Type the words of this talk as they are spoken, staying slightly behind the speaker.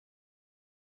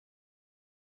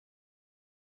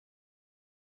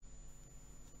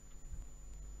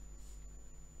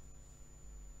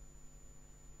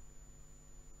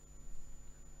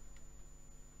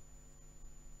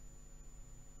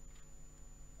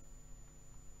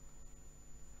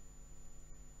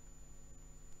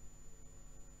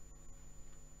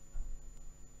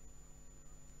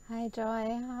Hi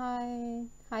Joy, hi.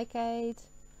 Hi Kate.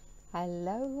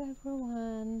 Hello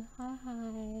everyone.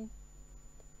 Hi.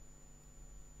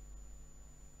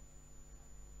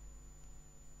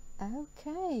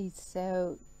 Okay,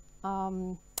 so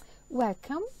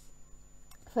welcome.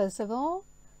 First of all,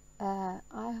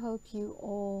 I hope you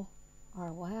all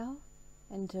are well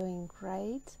and doing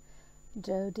great.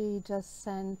 Jody just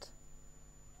sent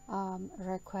a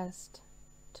request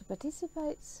to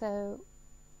participate, so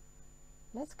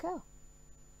let's go.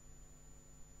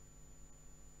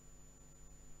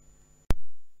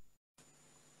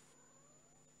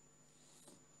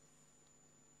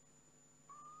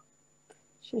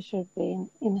 She should be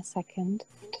in a second.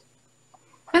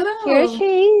 Hello. Here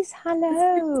she is.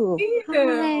 Hello.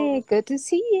 Hi. Good to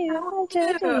see you. Hi,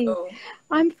 Jody.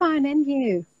 I'm fine, and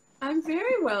you? I'm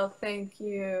very well, thank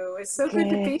you. It's so good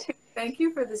to be here. Thank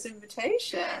you for this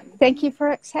invitation. Thank you for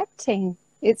accepting.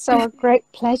 It's our great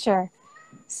pleasure.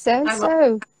 So.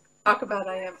 Talk about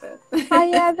IAMPETH. Hi,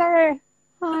 Heather.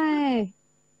 Hi,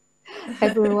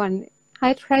 everyone.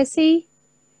 Hi, Tracy.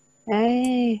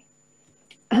 Hey.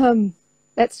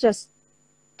 Let's just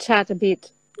chat a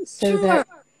bit so that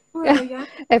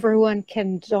everyone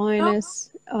can join us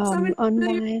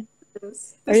online.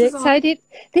 Are you excited?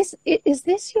 Is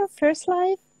this your first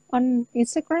live on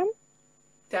Instagram?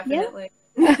 Definitely.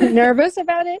 Yeah? Nervous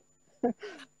about it?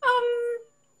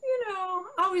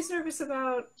 Always nervous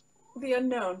about the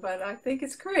unknown, but I think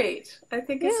it's great. I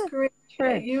think it's great.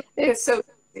 Sure. It's so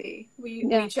easy. We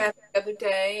chatted the other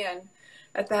day, and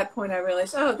at that point I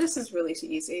realized, oh, this is really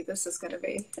easy. This is going to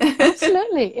be.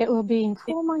 Absolutely. It will be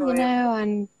informal,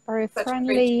 and very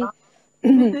friendly.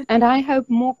 And I hope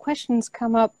more questions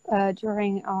come up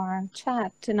during our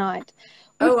chat tonight.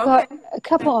 We've got a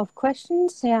couple of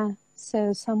questions. Yeah.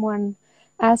 So someone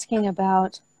asking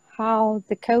about how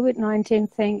the COVID-19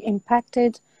 thing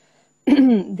impacted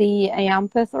the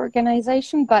IAMPETH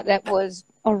organization, but that was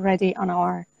already on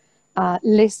our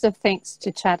list of things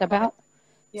to chat about.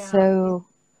 Yeah. So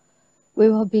we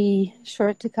will be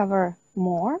sure to cover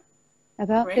more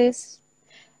about this.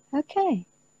 Okay.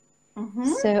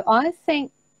 So I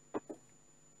think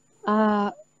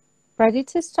ready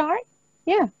to start?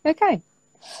 Yeah, okay.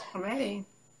 I'm ready.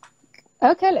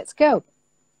 Okay, let's go.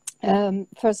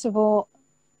 First of all,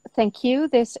 thank you.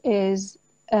 This is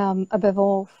above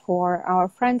all for our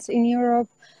friends in Europe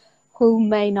who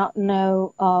may not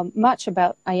know much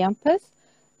about IAMPETH.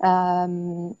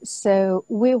 So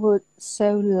we would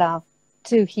so love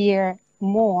to hear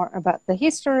more about the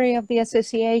history of the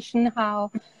association,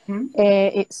 how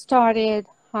it started,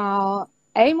 how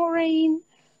Maureen,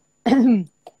 and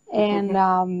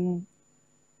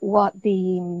what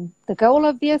the goal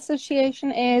of the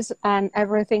association is, and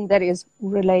everything that is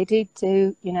related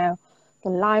to, the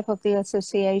life of the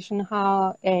association,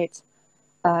 how it's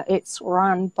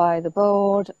run by the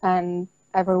board and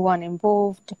everyone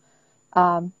involved.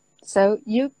 So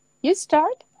you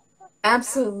start.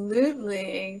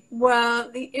 Absolutely.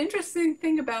 Well, the interesting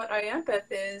thing about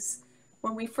IAMPETH is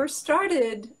when we first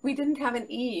started, we didn't have an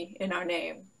E in our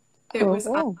name. It was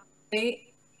IAMPTH.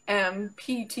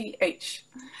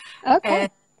 Okay.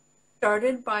 And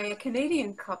started by a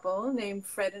Canadian couple named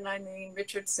Fred and Eileen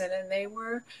Richardson, and they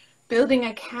were building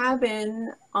a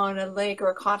cabin on a lake, or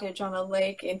a cottage on a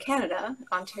lake in Canada,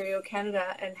 Ontario,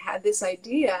 Canada, and had this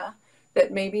idea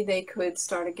that maybe they could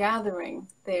start a gathering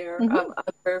there of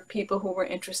other people who were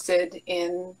interested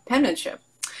in penmanship.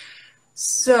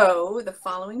 So the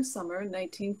following summer, in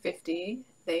 1950,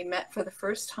 they met for the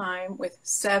first time with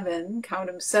 7, count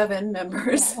them, 7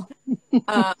 members.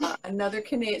 Another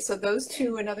Canadian, so those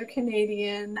two, another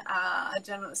Canadian,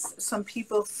 some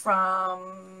people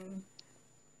from,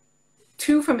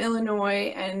 2 from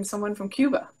Illinois, and someone from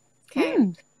Cuba.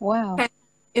 Okay. Wow. And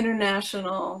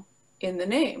international in the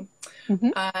name.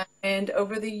 And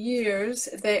over the years,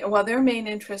 their main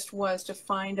interest was to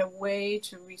find a way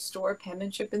to restore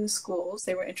penmanship in the schools.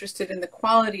 They were interested in the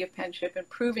quality of penmanship,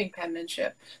 improving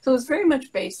penmanship. So it was very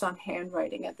much based on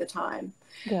handwriting at the time.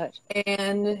 Good.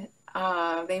 And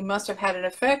they must have had an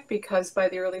effect, because by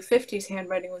the early 50s,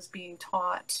 handwriting was being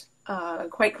taught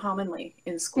quite commonly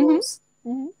in schools.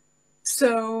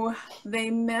 So they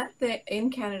met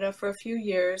in Canada for a few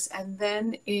years, and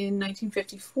then in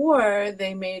 1954,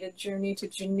 they made a journey to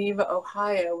Geneva,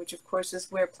 Ohio, which of course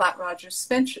is where Platt Rogers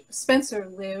Spencer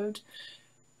lived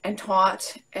and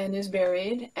taught and is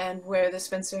buried, and where the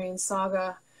Spencerian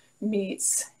saga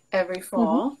meets every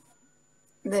fall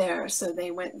there. So they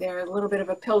went there, a little bit of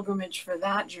a pilgrimage for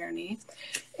that journey.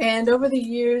 And over the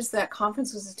years, that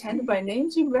conference was attended by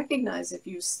names you recognize if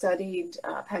you studied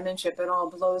penmanship at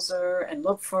all: Bloser and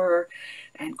Lupfer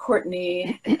and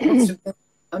Courtney and most of them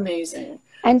amazing.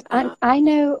 And I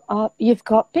know you've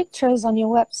got pictures on your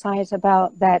website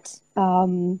about that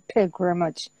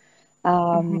pilgrimage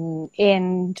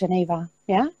in Geneva,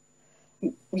 yeah?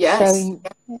 Yes. Showing,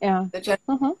 yeah. The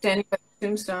standing by the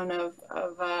tombstone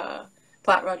of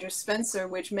Platt Rogers Spencer,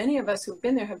 which many of us who've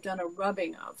been there have done a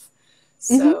rubbing of.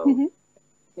 So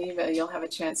Geneva, you'll have a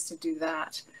chance to do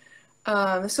that.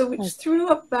 So through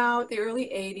about the early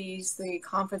 80s, the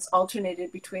conference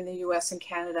alternated between the US and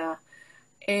Canada.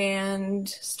 And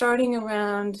starting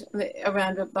around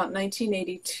about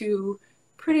 1982,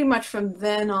 pretty much from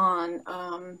then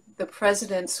on, the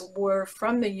presidents were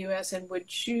from the US and would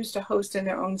choose to host in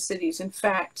their own cities. In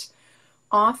fact,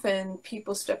 often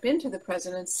people step into the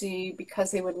presidency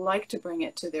because they would like to bring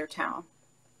it to their town.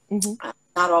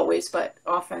 Not always, but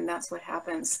often that's what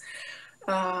happens.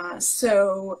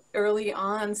 So early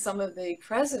on, some of the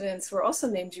presidents were also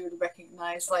names you would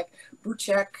recognize, like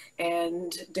Buchek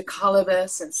and de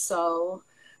Calibus and Sull,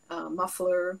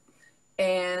 Muffler,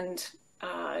 and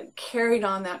carried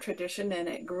on that tradition, and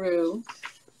it grew.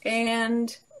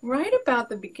 And right about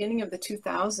the beginning of the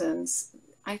 2000s,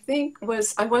 I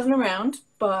wasn't around,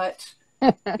 but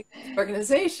the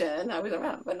organization, I was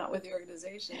around, but not with the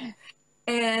organization.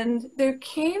 And there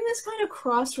came this kind of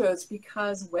crossroads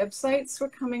because websites were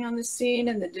coming on the scene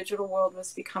and the digital world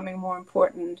was becoming more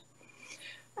important.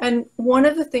 And one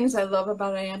of the things I love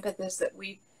about IAMPETH is that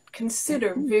we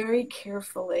consider very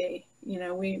carefully,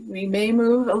 we may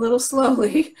move a little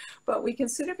slowly, but we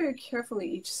consider very carefully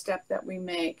each step that we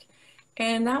make.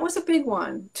 And that was a big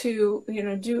one to,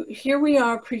 here we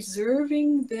are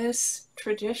preserving this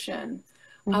tradition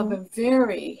of a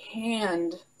very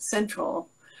hand-central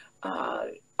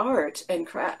art and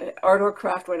craft, art or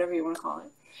craft, whatever you want to call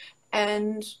it.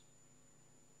 And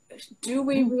do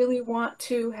we really want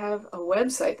to have a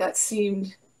website?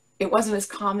 It wasn't as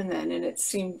common then, and it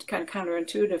seemed kind of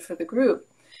counterintuitive for the group.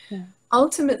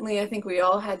 Ultimately, I think we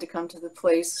all had to come to the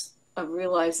place of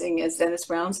realizing, as Dennis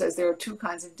Brown says, there are two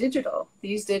kinds of digital,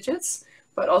 these digits,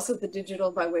 but also the digital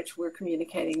by which we're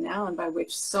communicating now and by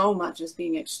which so much is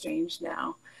being exchanged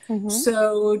now.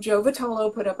 So Joe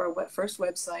Vitolo put up our first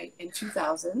website in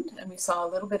 2000, and we saw a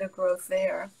little bit of growth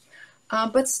there.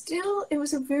 But still, it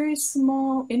was a very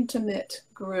small, intimate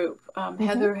group.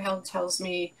 Heather Held tells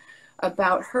me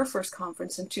about her first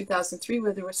conference in 2003,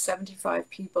 where there were 75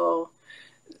 people.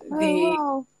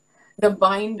 The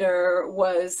binder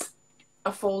was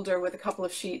a folder with a couple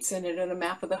of sheets in it and a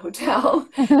map of the hotel.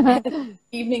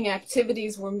 Evening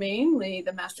activities were mainly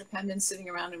the master penmen sitting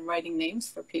around and writing names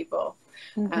for people.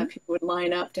 People would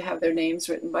line up to have their names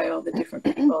written by all the different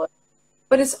people.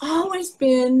 But it's always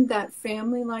been that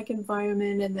family-like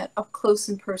environment and that up-close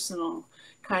and personal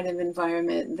kind of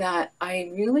environment that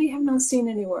I really have not seen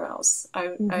anywhere else.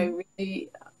 I really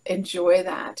enjoy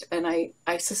that, and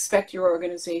I suspect your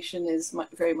organization is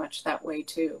very much that way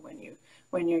too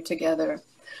when you're together.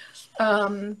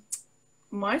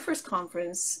 My first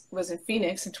conference was in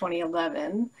Phoenix in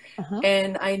 2011,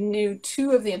 and I knew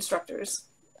two of the instructors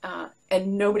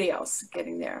and nobody else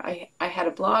getting there. I had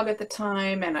a blog at the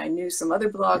time, and I knew some other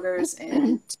bloggers,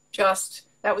 and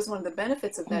that was one of the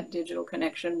benefits of that digital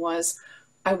connection was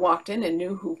I walked in and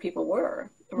knew who people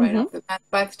were right off the bat.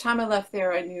 By the time I left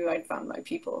there, I knew I'd found my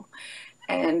people.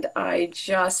 And I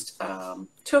just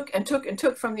took and took and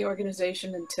took from the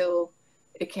organization until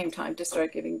it came time to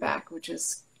start giving back, which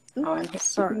is how I'm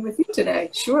speaking with you today.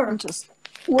 Sure. I'm just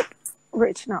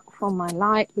reaching up for my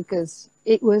light because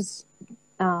it was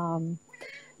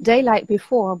daylight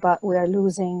before, but we're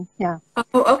losing. Yeah.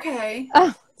 Oh, okay.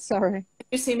 Oh, sorry.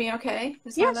 You see me okay?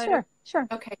 Yeah, sure.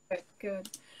 Okay, good.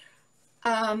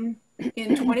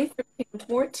 In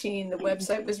 2013-14, the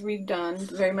website was redone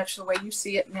very much the way you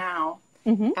see it now.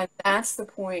 And that's the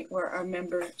point where our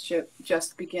membership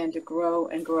just began to grow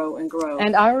and grow and grow.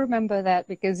 And I remember that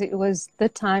because it was the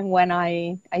time when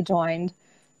I joined.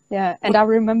 Yeah, and I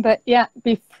remember,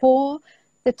 before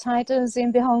the titles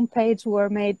in the homepage were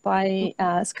made by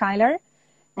Skylar.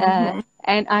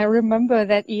 And I remember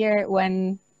that year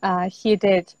when he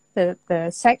did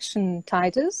the section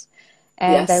titles.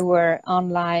 And they were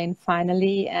online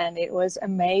finally, and it was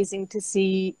amazing to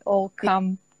see all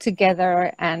come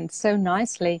together and so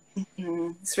nicely.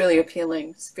 It's really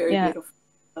appealing. It's very beautiful.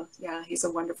 Yeah, he's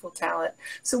a wonderful talent.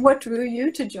 So what drew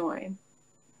you to join?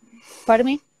 Pardon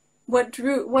me? What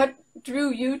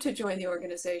drew you to join the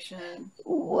organization?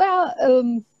 Well,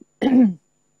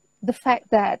 the fact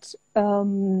that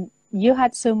you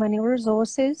had so many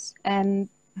resources, and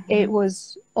it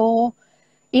was all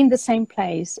in the same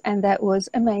place, and that was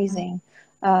amazing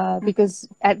because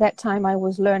at that time I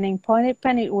was learning point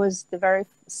pen. It was the very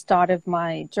start of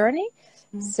my journey,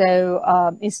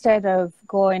 So instead of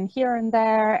going here and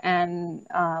there and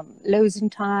losing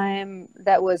time,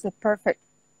 that was the perfect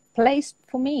place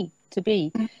for me to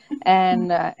be.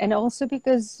 And also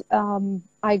because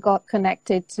I got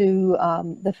connected to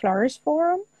the Flourish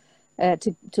Forum,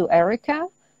 to Erica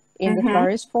in the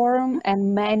Flourish Forum,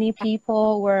 and many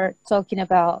people were talking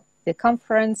about the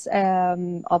conference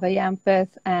of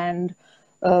IAMPETH and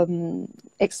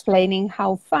explaining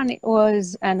how fun it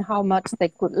was and how much they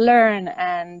could learn.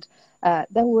 And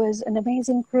there was an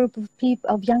amazing group of people,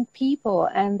 of young people,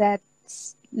 and that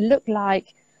looked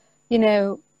like, you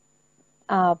know,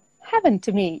 heaven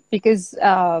to me, because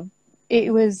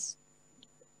it was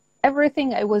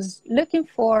everything I was looking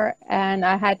for and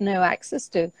I had no access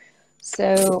to.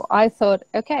 So I thought,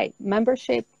 okay,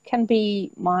 membership can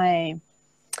be my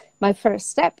first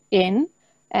step in,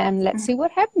 and let's see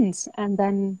what happens. And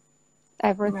then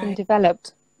everything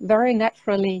developed very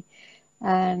naturally.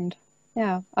 And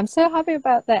yeah, I'm so happy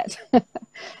about that.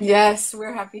 Yes,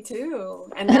 we're happy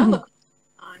too. And now look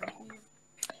on.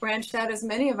 You've branched out as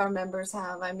many of our members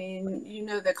have. I mean, you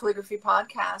know, the calligraphy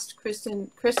podcast,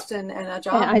 Kristen and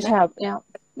Ajab. Yeah.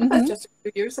 That's just a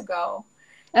few years ago.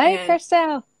 Hey,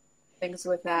 Christelle. Things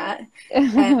with that.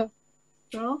 And,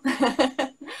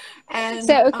 and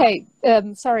so, okay,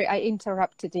 sorry, I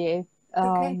interrupted you.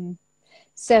 Okay.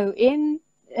 So in,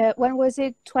 when was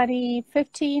it,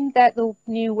 2015 that the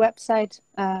new website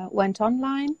went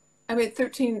online? I mean,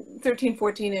 13,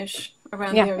 14-ish,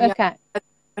 around there. Yeah, okay.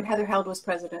 When Heather Held was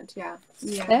president, yeah.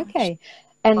 Okay.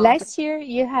 And last year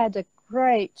you had a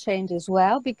great change as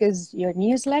well, because your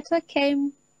newsletter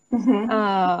came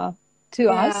to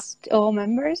us, to all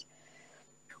members.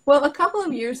 Well, a couple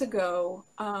of years ago,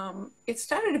 it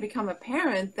started to become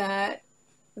apparent that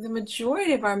the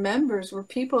majority of our members were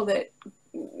people that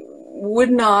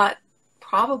would not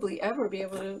probably ever be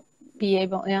able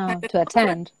to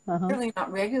attend. Certainly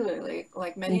not regularly,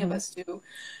 like many of us do.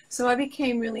 So I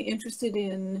became really interested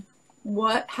in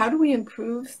how do we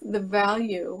improve the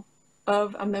value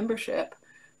of a membership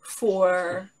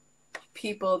for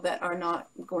people that are not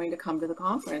going to come to the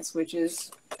conference, which is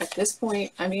at this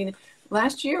point, I mean,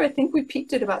 last year, I think we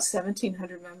peaked at about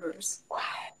 1,700 members. Wow.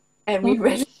 And we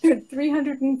registered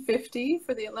 350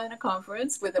 for the Atlanta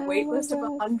conference with a wait list of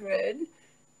 100.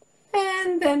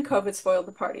 And then COVID spoiled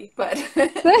the party. But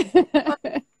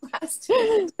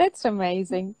that's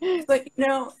amazing. But, you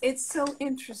know, it's so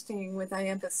interesting with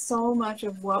IAMPETH. So much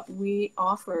of what we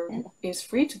offer is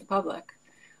free to the public.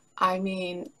 I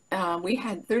mean, we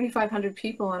had 3,500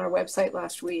 people on our website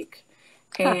last week.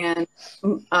 And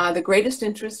the greatest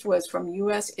interest was from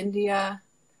US, India,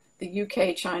 the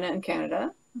UK, China, and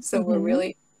Canada. So we're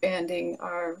really expanding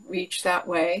our reach that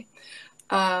way.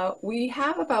 We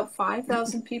have about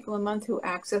 5,000 people a month who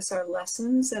access our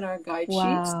lessons and our guide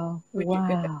sheets, which you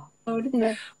can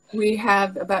download. We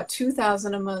have about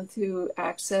 2,000 a month who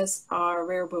access our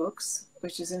rare books,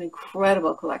 which is an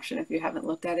incredible collection. If you haven't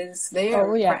looked at it, it's there.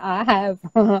 Oh, yeah, I have.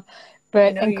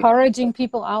 But encouraging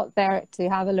people out there to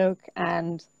have a look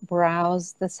and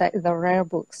browse the rare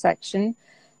book section.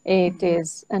 It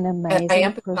is an amazing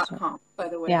At IAMPETH.com, by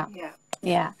the way.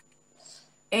 Yeah.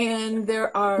 And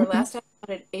there are, last time I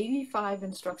counted, 85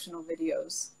 instructional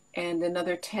videos and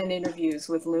another 10 interviews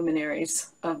with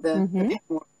luminaries of the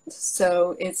world.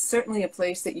 So it's certainly a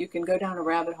place that you can go down a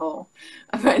rabbit hole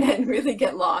and really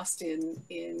get lost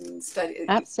in study.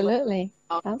 Absolutely.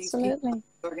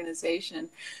 Organization.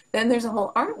 Then there's a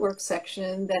whole artwork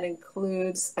section that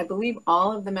includes, I believe,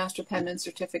 all of the Master Penman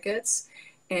certificates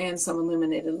and some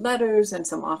illuminated letters and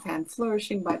some offhand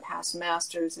flourishing by past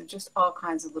masters and just all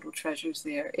kinds of little treasures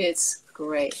there. It's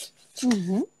great.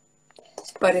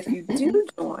 But if you do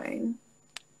join,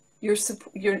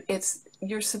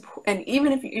 and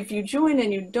even if you join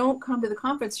and you don't come to the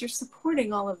conference, you're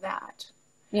supporting all of that.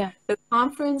 Yeah. The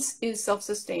conference is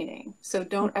self-sustaining. So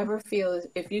don't ever feel,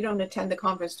 if you don't attend the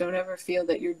conference, don't ever feel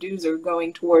that your dues are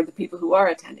going toward the people who are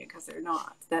attending, because they're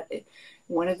not.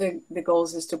 One of the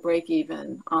goals is to break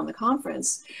even on the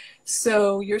conference.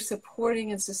 So you're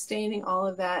supporting and sustaining all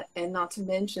of that, and not to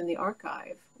mention the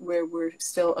archive, where we're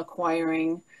still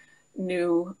acquiring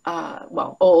new,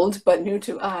 old, but new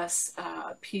to us,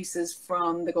 pieces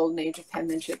from the golden age of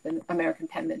penmanship and American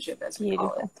penmanship, as we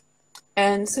call it.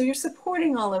 And so you're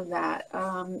supporting all of that,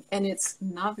 and it's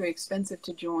not very expensive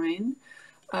to join.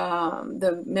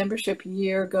 The membership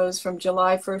year goes from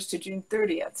July 1st to June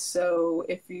 30th. So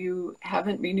if you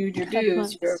haven't renewed your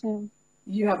dues,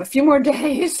 you have a few more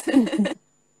days.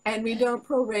 And we don't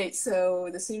prorate, so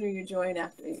the sooner you join,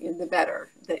 the better,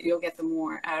 that you'll get the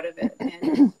more out of it.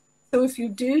 And so if you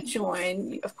do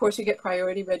join, of course, you get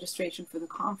priority registration for the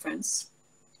conference.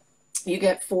 You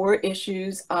get 4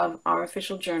 issues of our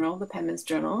official journal, the Penman's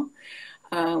Journal.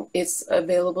 It's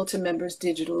available to members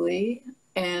digitally,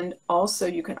 and also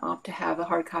you can opt to have a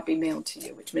hard copy mailed to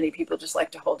you, which many people just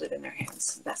like to hold it in their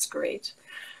hands. That's great.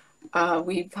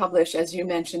 We publish, as you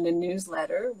mentioned, a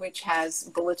newsletter, which has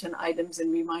bulletin items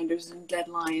and reminders and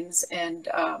deadlines and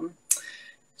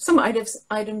some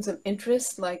items of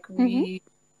interest, like we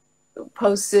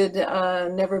posted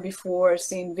never before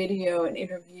seen video and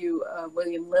interview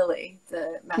William Lilly,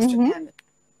 the master penman,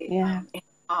 in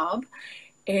Bob.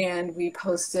 And we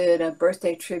posted a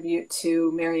birthday tribute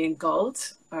to Marion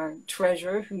Galt, our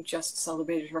treasurer, who just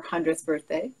celebrated her 100th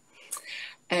birthday,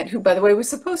 and who, by the way, was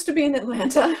supposed to be in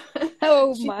Atlanta.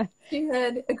 Oh, my. She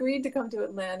had agreed to come to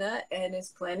Atlanta and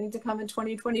is planning to come in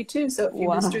 2022. So if you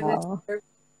missed her this year,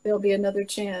 there'll be another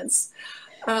chance.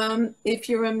 If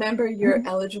you're a member, you're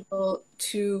eligible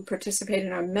to participate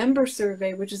in our member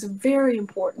survey, which is a very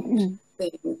important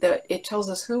thing. That it tells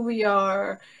us who we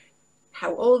are,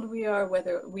 how old we are,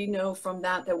 whether we know from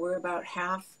that we're about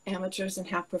half amateurs and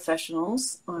half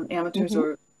professionals, amateurs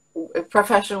or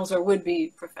professionals or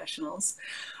would-be professionals.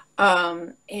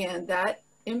 And that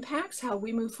impacts how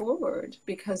we move forward,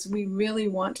 because we really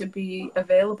want to be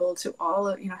available to all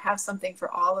of, have something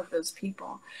for all of those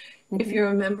people. If you're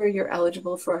a member, you're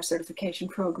eligible for our certification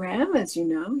program. As you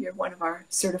know, you're one of our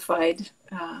certified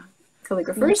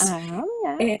calligraphers.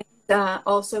 And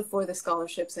also for the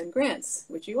scholarships and grants,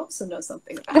 which you also know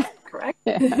something about, correct?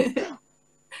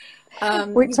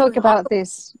 We'll talk about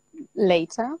this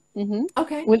later.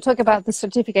 Okay. We'll talk about the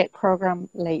certificate program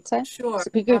later. Sure. So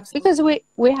because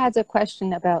we had a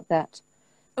question about that.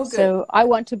 Oh, good. So I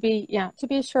want to be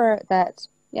sure that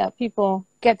people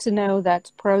get to know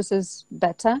that process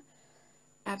better.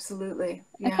 Absolutely.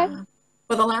 Yeah. Okay.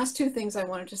 Well, the last 2 things I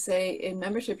wanted to say: in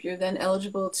membership, you're then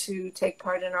eligible to take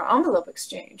part in our envelope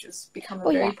exchange. It's become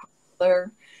a very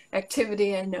popular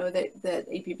activity. I know that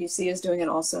EPPC is doing it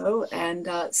also. And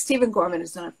Stephen Gorman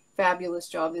has done a fabulous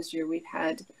job this year. We've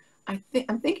had, I'm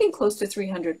thinking, close to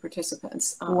 300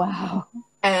 participants. Wow.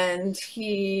 And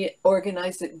he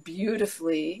organized it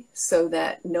beautifully so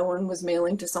that no one was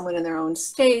mailing to someone in their own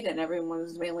state and everyone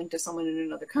was mailing to someone in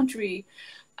another country.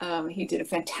 He did a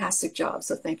fantastic job.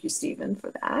 So thank you, Stephen,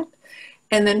 for that.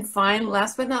 And then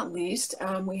last but not least,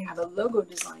 we have a logo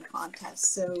design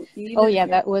contest. So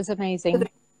that was amazing.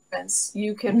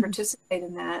 You can participate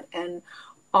in that. And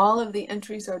all of the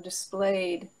entries are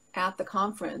displayed at the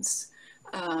conference.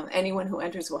 Anyone who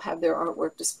enters will have their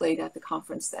artwork displayed at the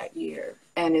conference that year.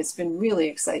 And it's been really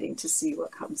exciting to see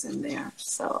what comes in there.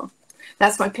 So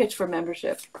that's my pitch for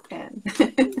membership. And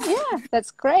yeah, that's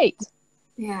great.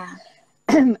 Yeah.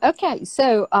 Okay,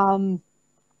 so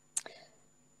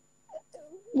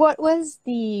what was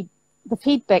the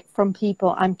feedback from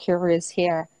people? I'm curious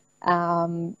here,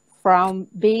 from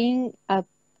being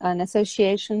an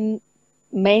association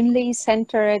mainly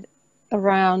centered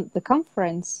around the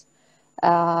conference,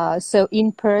 so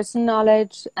in-person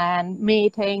knowledge and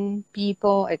meeting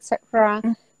people,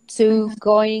 etc., to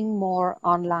going more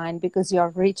online because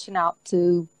you're reaching out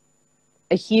to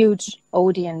a huge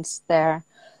audience there.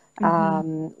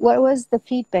 What was the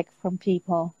feedback from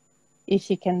people,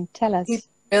 if you can tell us? He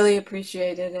really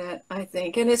appreciated it, I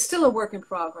think. And it's still a work in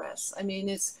progress. I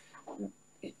mean,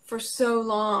 for so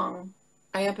long,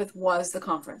 IAMPETH was the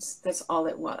conference. That's all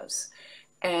it was.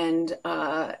 And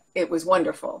it was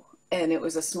wonderful. And it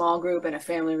was a small group and a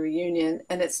family reunion.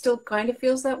 And it still kind of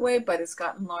feels that way, but it's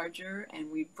gotten larger and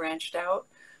we've branched out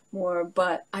more.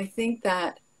 But I think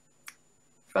that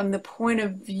from the point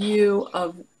of view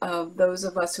of those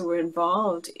of us who were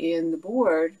involved in the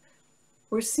board,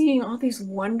 we're seeing all this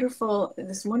wonderful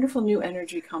new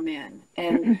energy come in.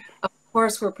 And of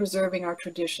course, we're preserving our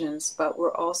traditions, but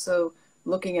we're also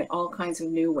looking at all kinds of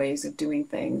new ways of doing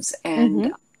things.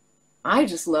 And I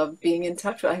just love being in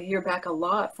touch. I hear back a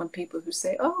lot from people who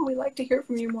say, "Oh, we'd like to hear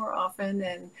from you more often."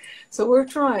 And so we're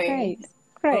trying.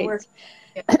 Great.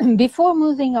 Before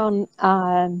moving on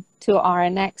to our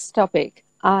next topic,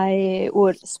 I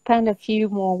would spend a few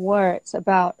more words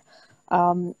about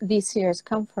this year's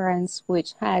conference,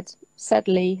 which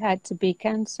sadly had to be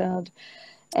cancelled.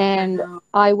 And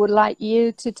I would like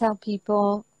you to tell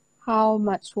people how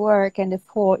much work and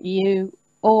effort you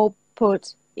all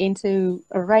put into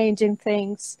arranging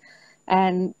things,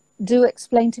 and do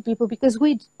explain to people, because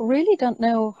we really don't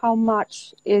know how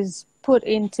much is put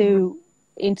into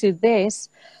this.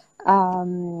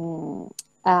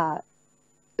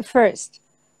 First,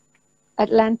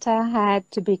 Atlanta had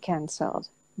to be cancelled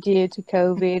due to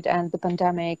COVID and the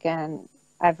pandemic and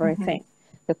everything,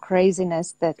 the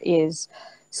craziness that is.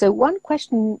 So one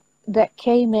question that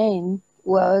came in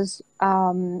was,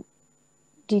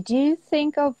 did you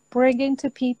think of bringing to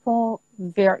people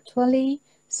virtually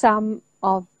some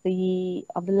of the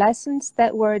lessons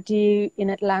that were due in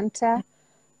Atlanta?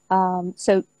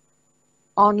 So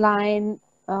online,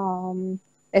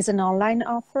 as an online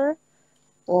offer,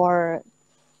 or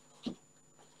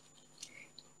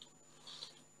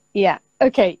yeah,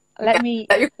 okay. Let me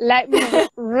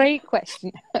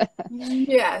re-question.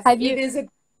 Yes, it is a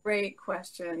great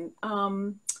question.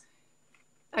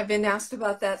 I've been asked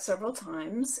about that several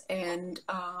times, and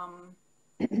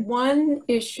one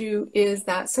issue is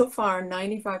that so far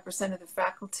 95% of the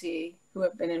faculty who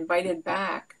have been invited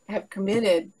back have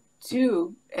committed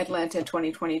to Atlanta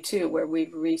 2022, where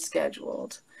we've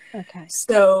rescheduled. Okay.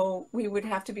 So we would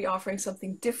have to be offering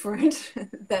something different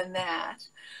than that.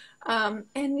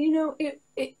 And you know,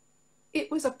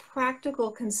 it was a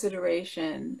practical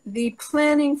consideration. The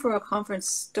planning for a conference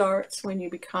starts when you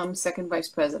become second vice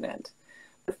president.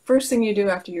 The first thing you do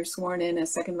after you're sworn in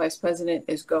as second vice president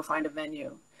is go find a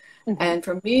venue. Mm-hmm. And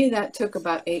for me, that took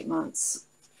about 8 months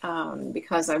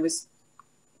because I was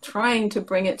trying to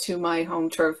bring it to my home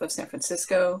turf of San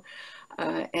Francisco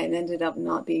and ended up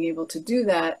not being able to do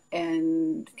that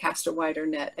and cast a wider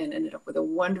net and ended up with a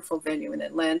wonderful venue in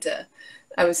Atlanta.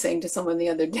 I was saying to someone the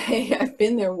other day, I've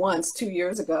been there once 2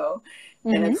 years ago,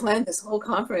 mm-hmm. and I planned this whole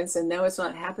conference and now it's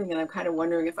not happening, and I'm kind of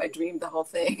wondering if I dreamed the whole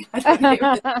thing. I don't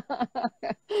even...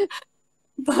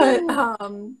 But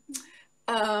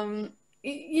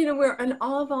you know, we're an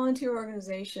all-volunteer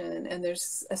organization, and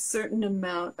there's a certain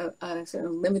amount of a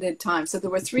certain limited time. So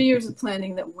there were 3 years of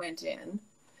planning that went in,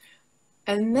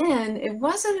 and then it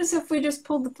wasn't as if we just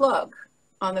pulled the plug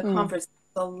on the conference.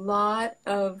 A lot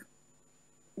of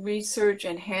research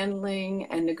and handling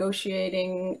and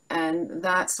negotiating and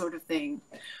that sort of thing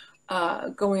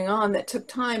going on that took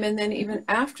time. And then even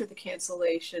after the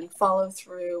cancellation, follow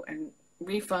through and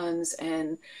refunds,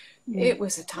 and it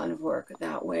was a ton of work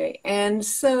that way. And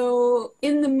so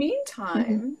in the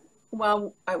meantime,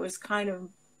 while I was kind of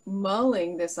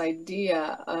mulling this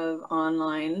idea of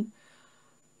online,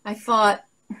 I thought,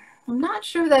 I'm not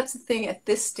sure that's the thing at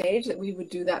this stage that we would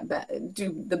do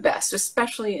the best,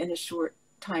 especially in a short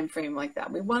time frame like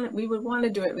that. We would want to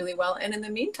do it really well. And in the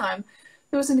meantime,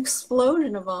 there was an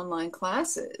explosion of online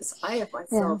classes. I have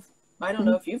myself, I don't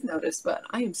know if you've noticed, but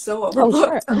I am so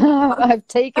overlooked. Oh, sure. I've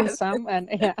taken some, and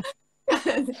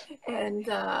and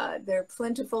they're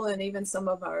plentiful, and even some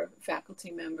of our faculty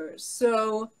members.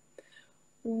 So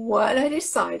what I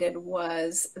decided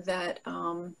was that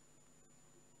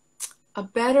a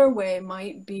better way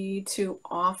might be to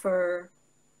offer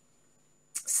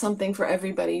something for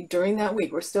everybody during that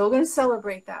week. We're still going to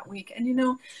celebrate that week. And, you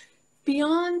know,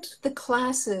 beyond the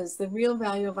classes, the real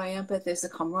value of IAMPETH is the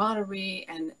camaraderie,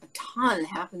 and a ton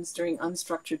happens during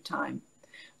unstructured time.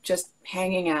 Just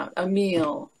hanging out, a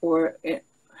meal, or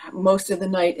most of the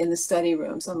night in the study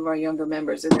room. Some of our younger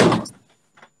members are there.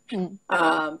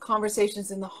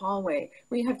 Conversations in the hallway.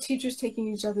 We have teachers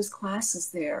taking each other's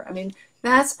classes there. I mean,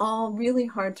 that's all really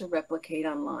hard to replicate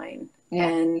online. Yeah,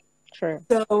 and true.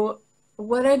 So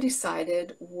what I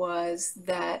decided was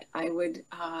that I would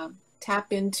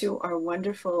tap into our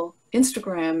wonderful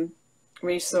Instagram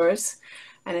resource.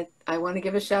 And I want to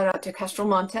give a shout out to Kestrel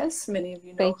Montes. Many of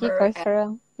you know her. Thank you,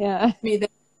 Kestrel. Yeah.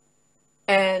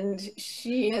 And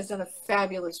she has done a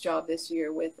fabulous job this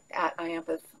year with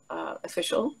 @IAMPETH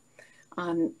official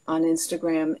on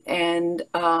Instagram. And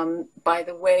by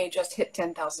the way, just hit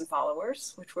 10,000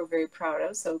 followers, which we're very proud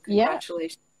of. So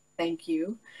congratulations. Yeah. Thank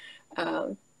you,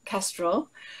 Kestrel.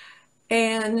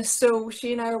 And so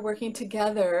she and I are working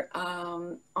together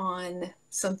on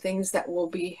some things that will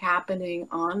be happening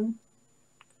on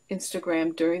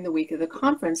Instagram during the week of the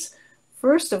conference.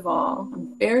 First of all,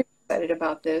 I'm very excited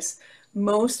about this.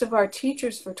 Most of our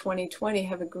teachers for 2020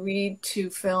 have agreed to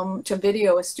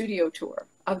video a studio tour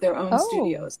of their own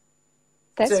studios.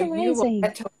 That's so amazing. You will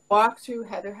get to walk through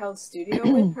Heather Held's studio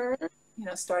with her, you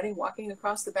know, starting walking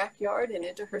across the backyard and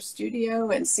into her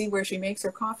studio, and see where she makes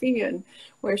her coffee and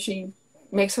where she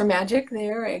makes her magic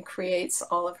there and creates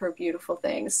all of her beautiful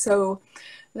things. So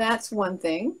that's one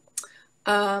thing.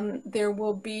 There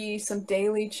will be some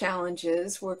daily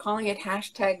challenges. We're calling it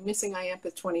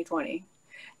 #MissingIAMPETH 2020.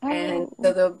 And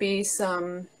so there'll be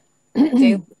some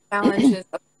daily challenges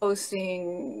of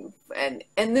posting. And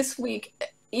this week,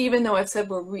 even though I've said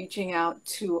we're reaching out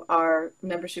to our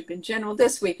membership in general,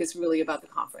 this week is really about the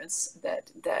conference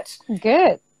that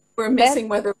good. We're missing,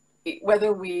 whether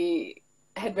we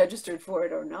had registered for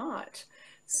it or not.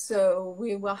 So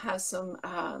we will have some...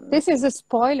 this is a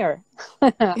spoiler.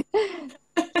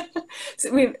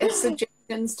 So we have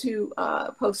suggestions to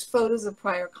post photos of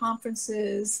prior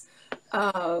conferences,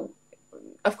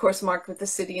 of course, marked with the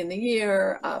city and the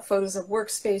year, photos of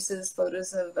workspaces,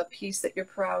 photos of a piece that you're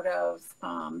proud of,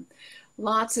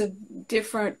 lots of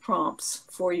different prompts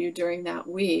for you during that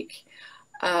week,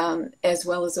 as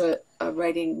well as a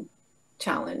writing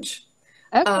challenge.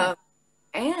 Okay.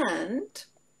 And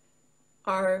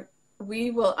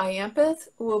IAMPETH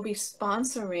will be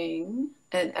sponsoring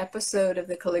an episode of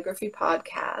the Calligraphy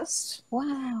Podcast.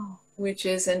 Wow. Which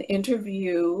is an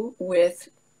interview with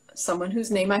someone whose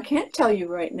name I can't tell you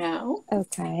right now.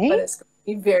 Okay. But it's going to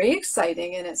be very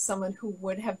exciting, and it's someone who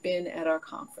would have been at our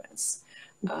conference.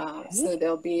 So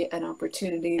there'll be an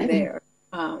opportunity there.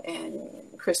 And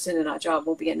Kristen and Ajab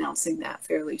will be announcing that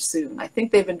fairly soon. I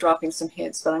think they've been dropping some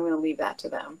hints, but I'm going to leave that to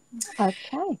them.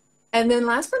 Okay. And then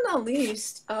last but not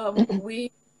least,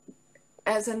 we,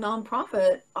 as a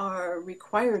nonprofit, are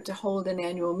required to hold an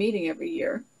annual meeting every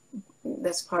year.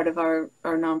 That's part of our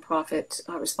nonprofit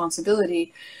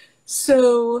responsibility.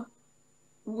 So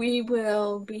we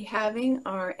will be having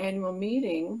our annual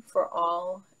meeting for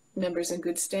all members in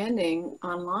good standing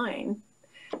online,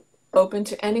 open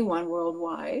to anyone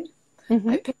worldwide.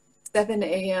 I picked 7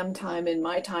 a.m. time in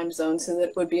my time zone so that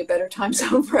it would be a better time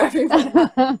zone for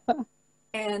everyone.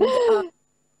 And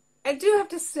I do have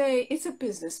to say it's a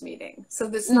business meeting. So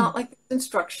it's not like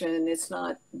instruction. It's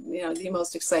not, the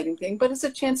most exciting thing, but it's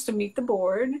a chance to meet the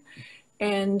board.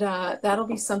 And that'll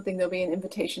be something, there'll be an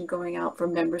invitation going out for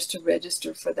members to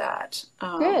register for that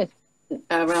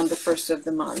around the first of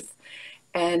the month.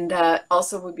 And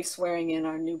also we'll be swearing in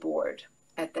our new board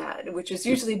at that, which is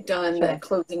usually done that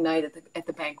closing night at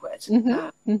the banquet,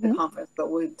 the conference, but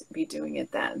we'll be doing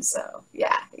it then. So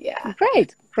yeah.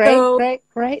 Great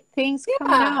things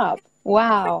coming up.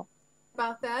 Wow.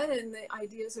 About that, and the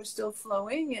ideas are still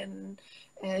flowing,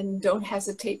 and don't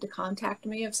hesitate to contact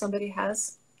me if somebody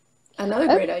has another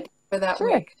great idea for that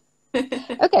week.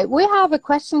 Okay, we have a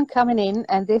question coming in,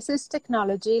 and this is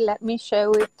technology. Let me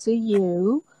show it to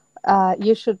you.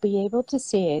 You should be able to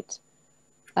see it.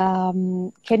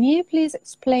 Can you please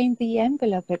explain the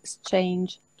envelope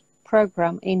exchange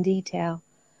program in detail?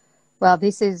 Well,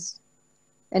 this is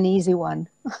an easy one.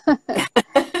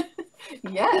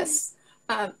 Yes.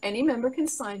 Any member can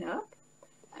sign up,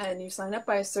 and you sign up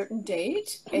by a certain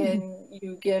date, and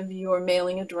you give your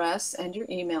mailing address and your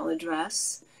email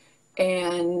address.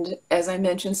 And as I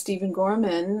mentioned, Stephen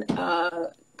Gorman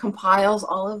compiles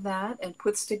all of that and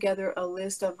puts together a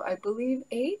list of, I believe,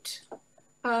 8.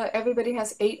 Everybody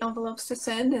has 8 envelopes to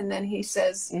send, and then he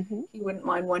says he wouldn't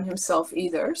mind one himself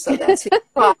either. So that's his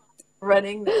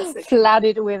running this.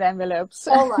 Flooded with envelopes.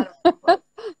 A lot of envelopes.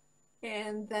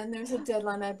 And then there's a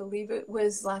deadline. I believe it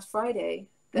was last Friday.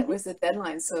 That was the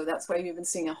deadline. So that's why you've been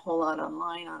seeing a whole lot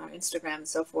online on our Instagram and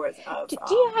so forth. Do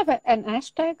you have an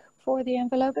hashtag for the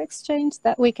envelope exchange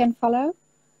that we can follow?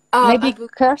 Maybe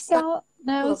Kersel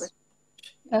knows?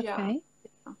 Okay.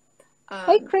 Yeah.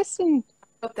 Hey, Kristen.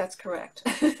 I hope that's correct.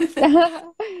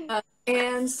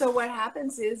 And so what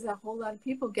happens is a whole lot of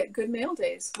people get good mail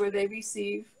days where they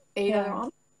receive 8 other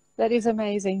envelopes. That is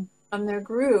amazing. On their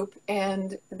group,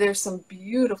 and there's some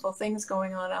beautiful things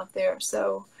going on out there.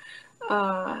 So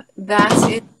that's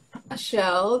it.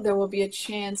 Shell. There will be a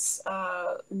chance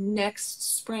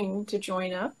next spring to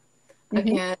join up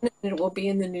again, and it will be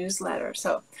in the newsletter.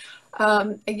 So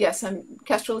yes,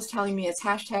 Kestrel is telling me it's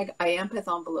hashtag IAMPETH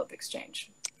envelope exchange.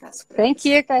 That's good. Thank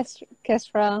you,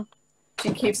 Kestrel.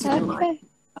 She keeps it in mind.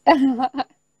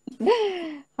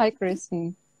 Hi,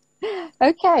 Kristen.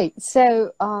 Okay,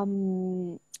 so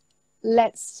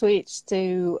let's switch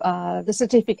to the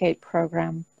certificate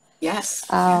program. Yes.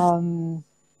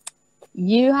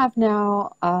 You have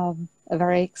now a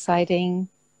very exciting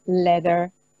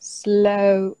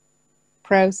slow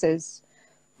process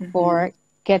for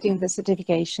getting the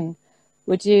certification.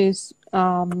 Would you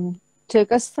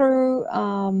take us through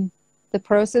the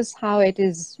process, how it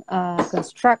is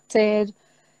constructed,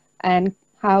 and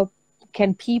how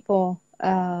can people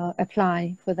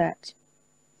apply for that?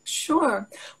 Sure.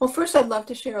 Well, first I'd love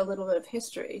to share a little bit of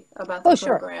history about the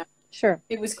program. Sure.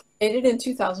 It was created in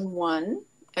 2001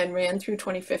 and ran through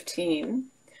 2015.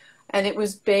 And it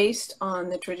was based on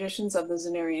the traditions of the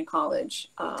Zenarian College,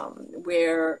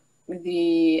 where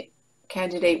the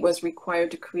candidate was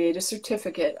required to create a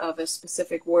certificate of a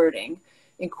specific wording,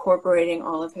 incorporating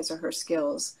all of his or her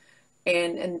skills.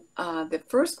 And the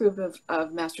first group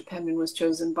of master penmen was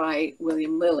chosen by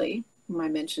William Lilly, whom I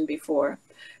mentioned before.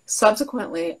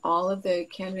 Subsequently, all of the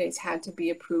candidates had to be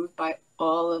approved by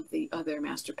all of the other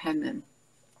master penmen.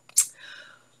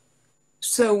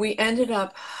 So we ended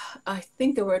up, I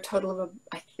think there were a total of,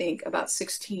 about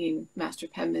 16 master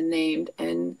penmen named,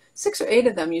 and 6 or 8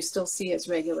 of them you still see as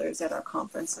regulars at our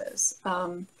conferences.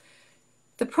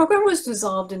 The program was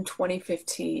dissolved in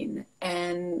 2015,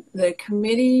 and the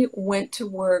committee went to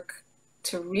work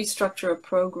to restructure a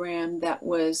program that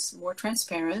was more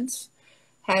transparent,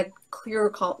 had clearer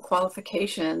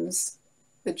qualifications.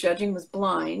 The judging was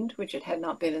blind, which it had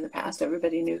not been in the past.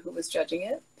 Everybody knew who was judging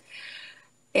it.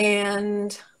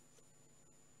 And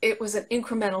it was an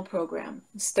incremental program,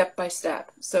 step by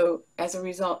step. So as a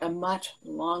result, a much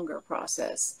longer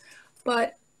process,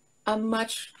 but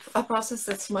a process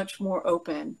that's much more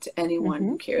open to anyone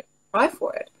who cares to apply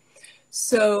for it.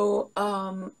 So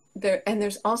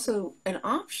there's also an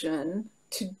option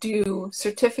to do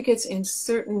certificates in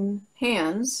certain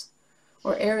hands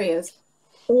or areas,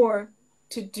 or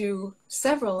to do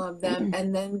several of them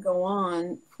and then go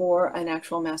on for an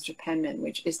actual master penman,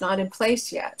 which is not in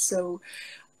place yet. So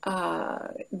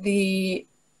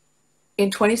in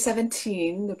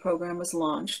 2017, the program was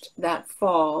launched that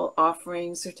fall,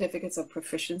 offering certificates of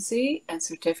proficiency and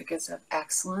certificates of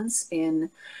excellence in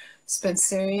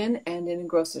Spencerian and in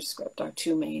engrosser script, our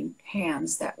two main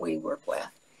hands that we work with.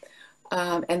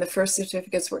 And the first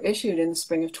certificates were issued in the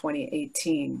spring of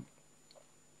 2018.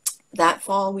 That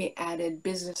fall, we added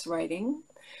business writing,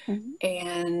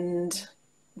 and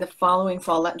the following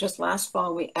fall, just last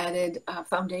fall, we added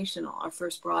foundational, our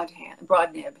first broad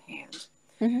nib hand.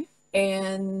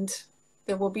 And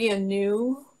there will be a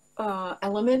new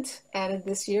element added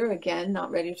this year. Again,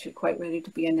 not quite ready to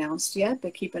be announced yet,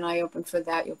 but keep an eye open for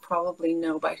that. You'll probably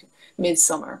know by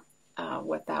midsummer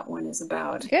what that one is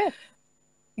about. Good.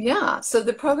 Yeah, so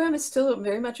the program is still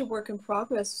very much a work in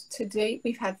progress. To date,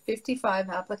 we've had 55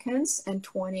 applicants and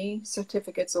 20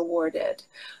 certificates awarded,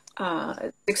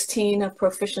 16 of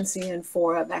proficiency and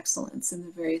 4 of excellence in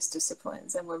the various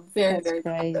disciplines. And we're very, very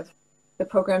proud of the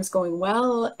program's going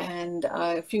well, and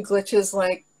a few glitches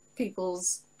like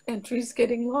people's entries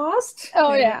getting lost.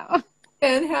 Oh, yeah.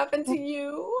 And happen to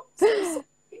you.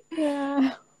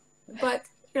 Yeah. But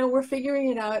we're figuring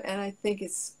it out, and I think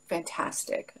it's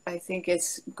fantastic. I think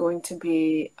it's going to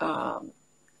be a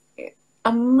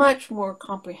much more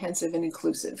comprehensive and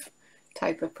inclusive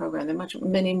type of program. There are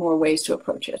many more ways to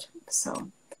approach it. So,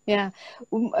 yeah.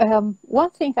 One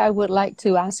thing I would like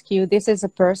to ask you, this is a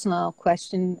personal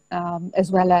question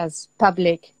as well as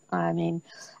public. I mean,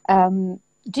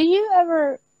 do you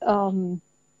ever,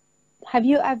 have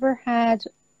you ever had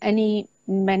any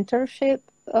mentorship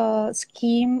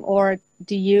scheme, or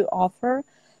do you offer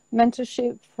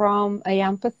mentorship from a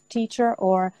IAMPETH teacher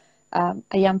or a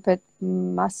IAMPETH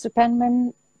master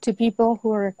penman to people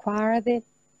who require it,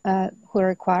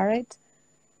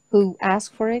 who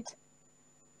ask for it?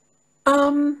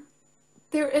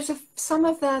 There is some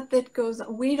of that goes.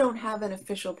 We don't have an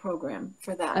official program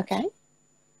for that. Okay.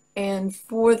 And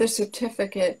for the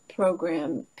certificate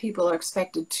program, people are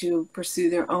expected to pursue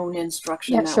their own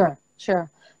instruction. Yeah,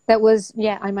 sure. That was,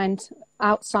 I meant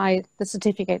outside the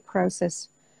certificate process.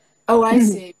 Oh, I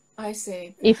see.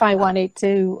 If I wanted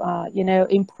to,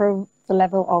 improve the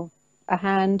level of a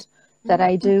hand that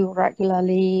I do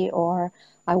regularly, or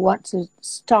I want to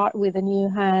start with a new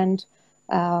hand,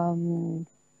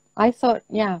 I thought,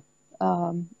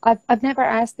 I've never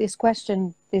asked this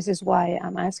question. This is why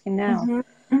I'm asking now.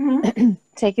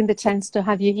 Taking the chance to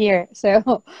have you here.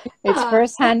 So it's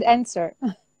first-hand answer.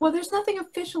 Well, there's nothing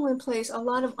official in place. A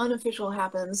lot of unofficial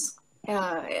happens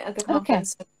at the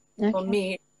conference. We'll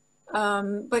meet.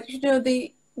 But,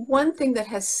 the one thing that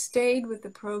has stayed with the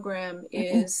program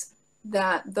is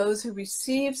that those who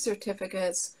receive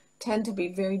certificates tend to be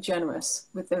very generous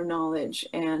with their knowledge,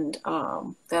 and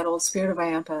that old spirit of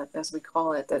IAMPETH, as we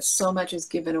call it, that so much is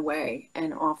given away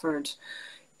and offered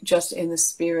just in the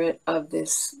spirit of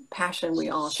this passion we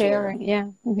all share.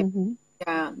 Yeah.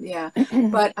 Yeah.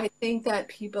 But I think that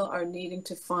people are needing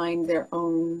to find their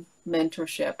own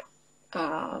mentorship.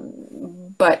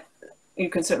 But you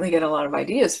can certainly get a lot of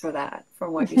ideas for that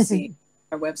from what you see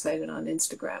on our website and on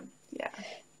Instagram. Yeah.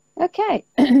 Okay.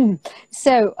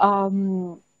 So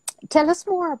tell us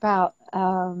more about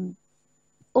all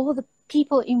the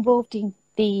people involved in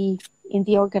the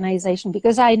organization,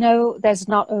 because I know there's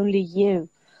not only you,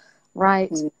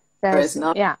 right? There's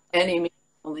not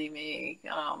only me.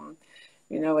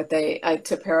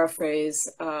 To paraphrase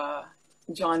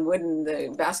John Wooden,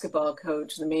 the basketball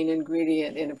coach, the main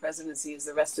ingredient in a presidency is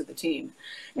the rest of the team.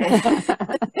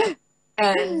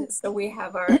 And so we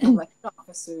have our elected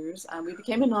officers. We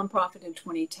became a nonprofit in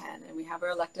 2010, and we have our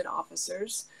elected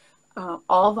officers,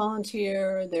 all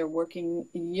volunteer. They're working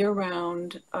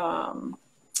year-round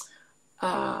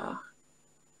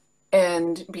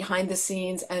and behind the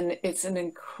scenes, and it's an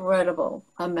incredible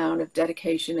amount of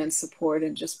dedication and support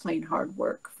and just plain hard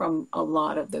work from a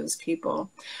lot of those people.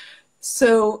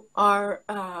 So our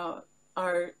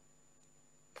our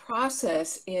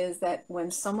process is that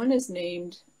when someone is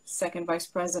named second vice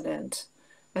president,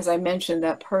 as I mentioned,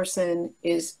 that person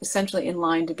is essentially in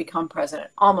line to become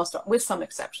president, almost, with some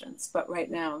exceptions. But right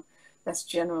now, that's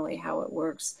generally how it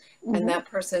works. Mm-hmm. And that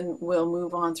person will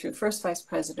move on through first vice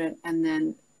president and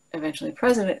then eventually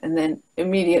president and then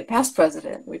immediate past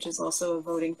president, which is also a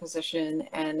voting position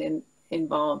and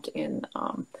involved in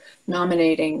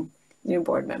nominating new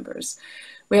board members.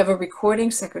 We have a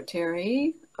recording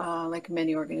secretary, like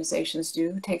many organizations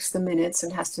do, who takes the minutes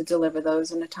and has to deliver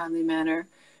those in a timely manner.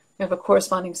 We have a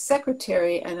corresponding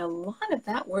secretary, and a lot of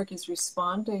that work is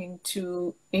responding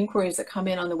to inquiries that come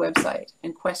in on the website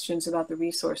and questions about the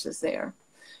resources there,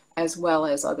 as well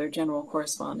as other general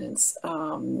correspondence.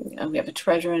 And we have a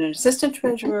treasurer and an assistant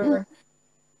treasurer,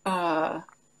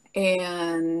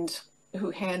 and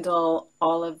who handle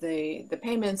all of the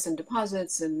payments and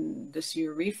deposits and this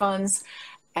year refunds,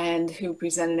 and who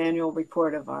present an annual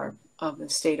report of the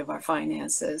state of our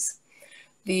finances.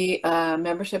 The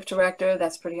membership director,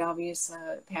 that's pretty obvious.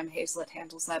 Pam Hazlett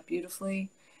handles that beautifully.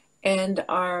 And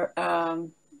our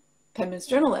Penman's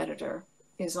Journal editor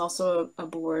is also a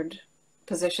board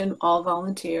position, all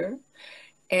volunteer.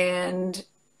 And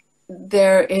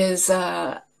there is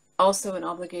also an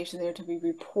obligation there to be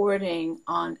reporting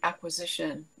on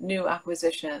new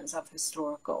acquisitions of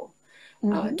historical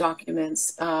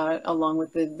documents, along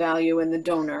with the value and the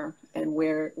donor and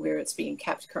where it's being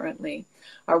kept currently.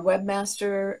 Our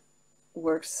webmaster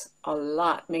works a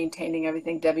lot maintaining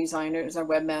everything. Debbie Zeiner is our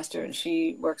webmaster, and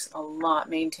she works a lot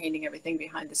maintaining everything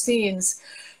behind the scenes.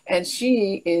 And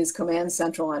she is command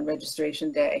central on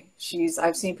registration day.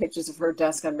 I've seen pictures of her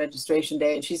desk on registration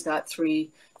day, and she's got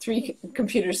three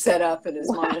computers set up and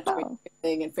is monitoring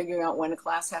everything and figuring out when a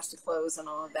class has to close and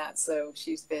all of that. So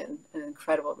she's been an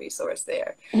incredible resource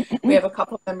there. We have a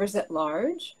couple of members at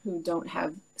large who don't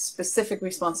have specific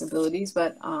responsibilities,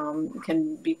 but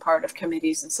can be part of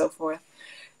committees and so forth.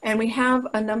 And we have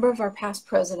a number of our past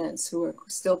presidents who are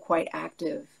still quite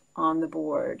active on the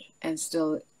board and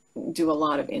still do a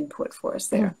lot of input for us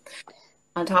there.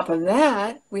 On top of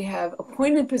that, we have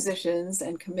appointed positions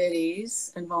and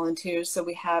committees and volunteers. So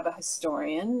we have a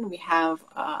historian. We have,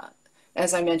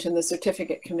 as I mentioned, the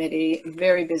certificate committee,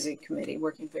 very busy committee,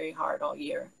 working very hard all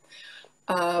year.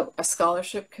 A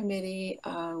scholarship committee,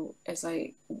 as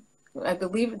I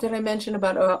believe, did I mention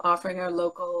about offering our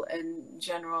local and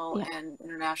general and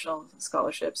international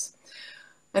scholarships?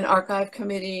 An archive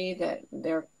committee that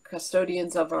they're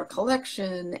custodians of our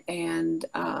collection and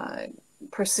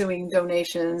pursuing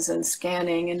donations and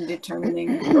scanning and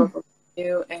determining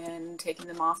value and taking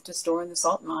them off to store in the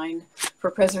salt mine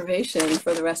for preservation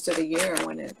for the rest of the year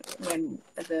when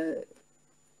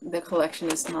the collection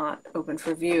is not open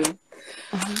for view.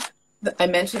 I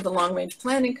mentioned the Long Range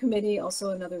Planning Committee,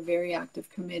 also another very active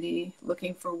committee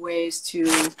looking for ways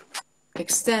to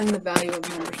extend the value of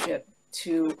membership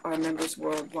to our members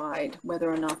worldwide, whether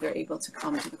or not they're able to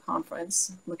come to the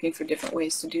conference, looking for different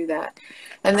ways to do that.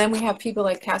 And then we have people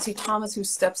like Cassie Thomas, who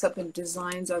steps up and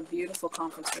designs our beautiful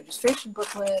conference registration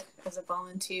booklet as a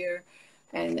volunteer.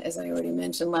 And as I already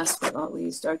mentioned, last but not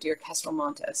least, our dear Kestrel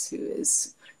Montes, who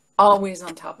is always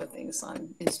on top of things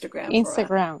on Instagram.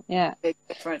 Instagram, yeah. Big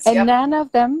difference. And none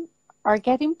of them are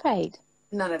getting paid.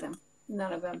 None of them.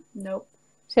 Nope.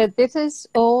 So this is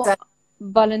all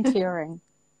volunteering.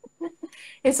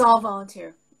 It's all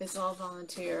volunteer.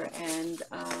 And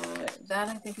that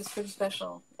I think is pretty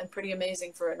special and pretty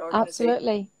amazing for an organization.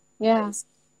 Absolutely. Yeah.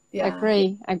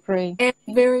 Agree. And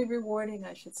very rewarding,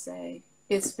 I should say.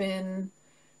 It's been,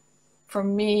 for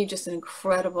me, just an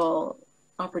incredible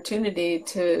opportunity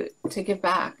to give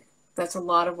back. That's a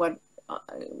lot of what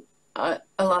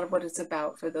it's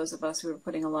about for those of us who are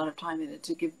putting a lot of time in it,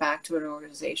 to give back to an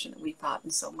organization that we've gotten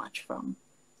so much from.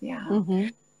 Yeah.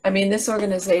 I mean, this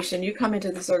organization, you come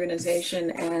into this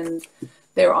organization and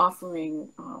they're offering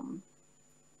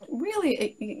really,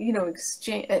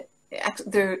 exchange,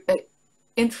 their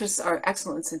interests are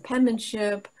excellence in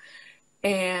penmanship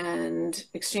and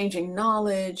exchanging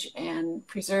knowledge and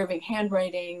preserving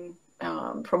handwriting,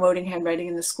 promoting handwriting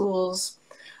in the schools.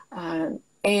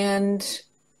 And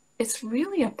it's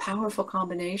really a powerful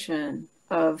combination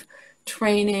of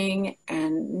training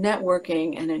and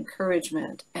networking and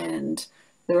encouragement. And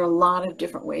there are a lot of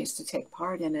different ways to take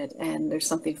part in it, and there's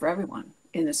something for everyone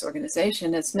in this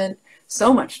organization. It's meant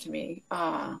so much to me,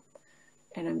 and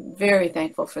I'm very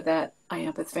thankful for that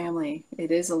IAMPETH family.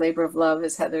 It is a labor of love,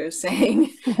 as Heather is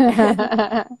saying.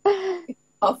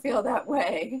 I'll feel that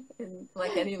way, and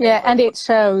like any labor. Yeah, and it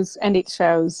shows.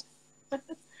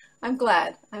 I'm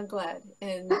glad. I'm glad.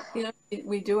 And, you know,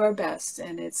 we do our best,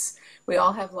 and we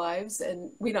all have lives,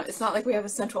 and we don't, it's not like we have a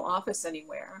central office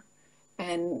anywhere.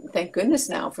 And thank goodness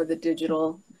now for the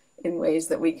digital in ways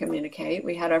that we communicate.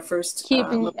 We had our first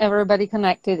Keeping everybody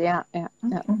connected. Yeah.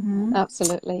 mm-hmm.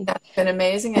 Absolutely. That's been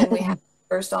amazing. And we had our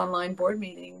first online board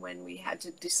meeting when we had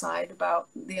to decide about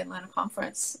the Atlanta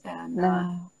conference,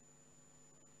 and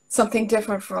something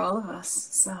different for all of us.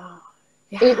 So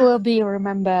yeah. It will be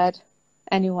remembered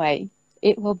anyway.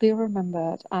 It will be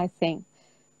remembered, I think.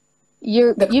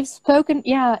 You've spoken,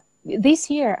 this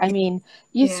year. I mean,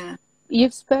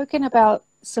 you've spoken about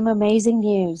some amazing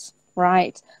news,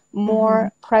 right?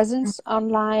 More presence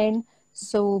online,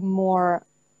 so more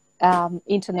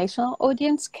international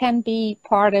audience can be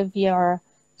part of your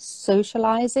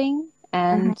socializing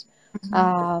and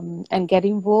get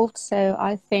involved. So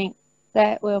I think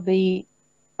that will be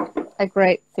a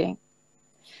great thing.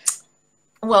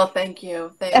 Well, thank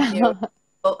you. Thank you.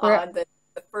 Well, odd that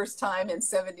the first time in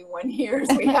 71 years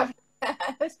we haven't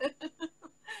had.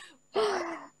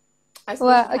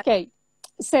 Well, okay.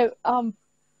 So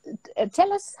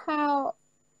tell us how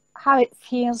it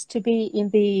feels to be in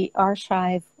the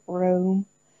archive room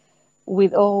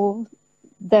with all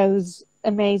those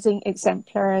amazing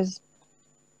exemplars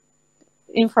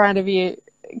in front of you.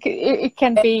 It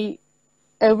can be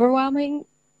overwhelming.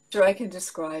 Sure, I can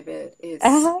describe it. It's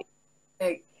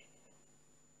like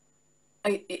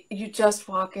you just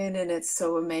walk in, and it's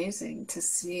so amazing to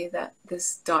see that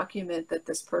this document that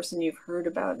this person you've heard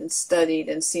about and studied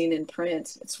and seen in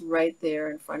print, it's right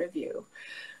there in front of you.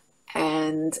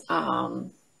 And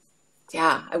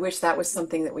I wish that was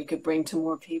something that we could bring to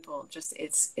more people. Just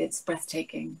it's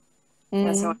breathtaking.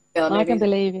 That's how I feel. Maybe I can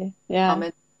believe you. Yeah.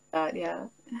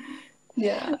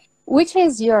 Yeah. Which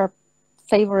is your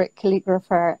favorite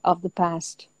calligrapher of the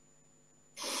past?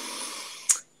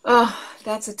 Oh,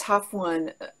 that's a tough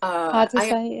one. Hard to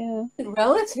say, yeah. I'm a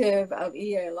relative of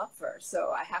E.A. Lupfer,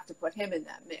 so I have to put him in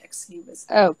that mix. He was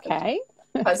okay.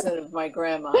 The cousin of my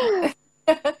grandma.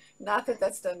 Not that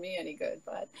that's done me any good,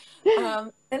 but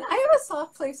and I have a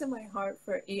soft place in my heart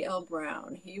for E.L.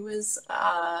 Brown. He was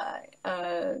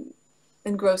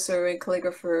engrosser and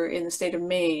calligrapher in the state of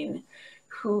Maine,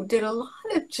 who did a lot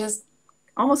of just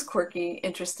almost quirky,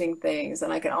 interesting things,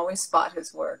 and I can always spot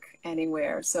his work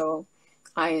anywhere. So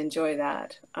I enjoy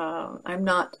that. I'm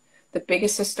not the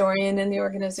biggest historian in the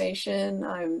organization.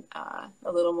 I'm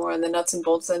a little more on the nuts and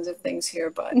bolts ends of things here,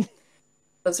 but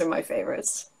those are my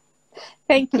favorites.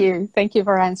 Thank you. Thank you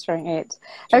for answering it.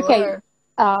 Sure. Okay.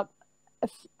 A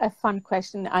fun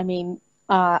question. I mean,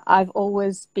 I've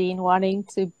always been wanting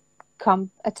to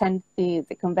come attend the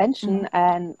convention,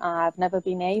 and I've never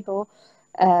been able.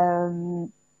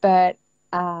 But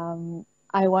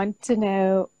I want to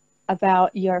know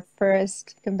about your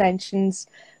first conventions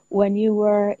when you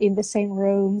were in the same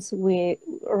room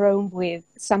with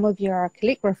some of your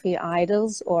calligraphy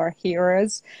idols or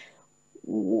heroes.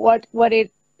 What did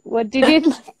it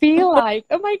feel like?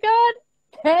 Oh my God,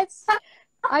 that's,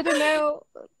 I don't know.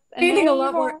 Feeling a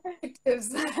lot more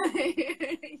adjectives.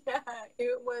 Yeah,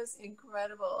 it was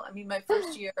incredible. I mean, my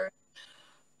first year,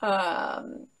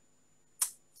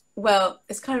 well,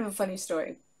 it's kind of a funny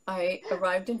story. I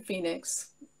arrived in Phoenix.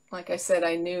 Like I said,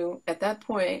 I knew at that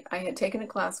point I had taken a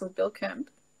class with Bill Kemp,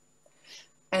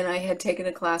 and I had taken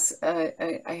a class,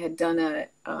 I had done a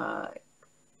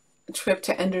trip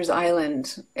to Ender's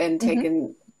Island and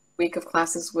taken a week of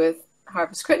classes with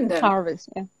Harvest Crittenden. Harvest,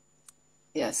 yeah.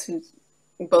 Yes,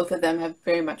 both of them have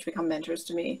very much become mentors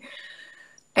to me.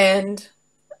 And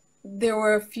there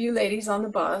were a few ladies on the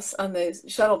bus, on the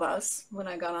shuttle bus, when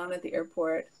I got on at the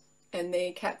airport, and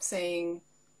they kept saying,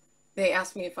 they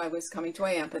asked me if I was coming to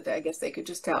IAMPETH. I guess they could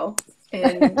just tell.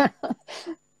 And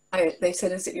they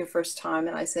said, "Is it your first time?"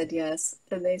 And I said, "Yes."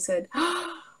 And they said,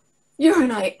 "Oh, you're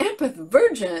an IAMPETH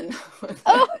virgin."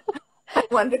 I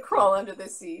wanted to crawl under the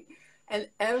seat. And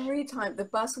every time the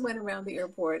bus went around the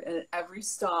airport, and at every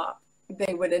stop,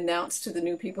 they would announce to the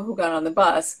new people who got on the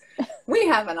bus, "We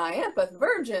have an IAMPETH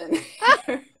virgin."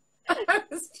 I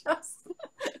was just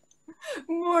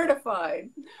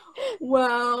mortified.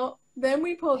 Well, then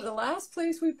the last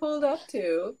place we pulled up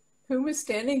to, who was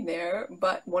standing there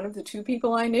but one of the two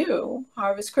people I knew,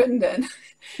 Harvest Crittenden,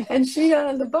 and she got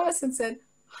on the bus and said,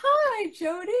 "Hi,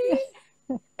 Jody."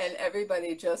 And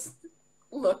everybody just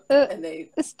looked, and they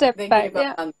back, gave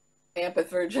up on the IAMPETH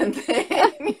virgin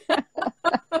thing.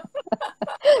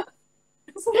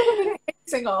 It's a little bit of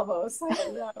hazing almost. I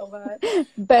don't know,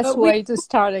 best way to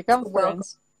start a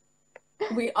conference.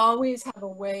 We always have a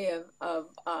way of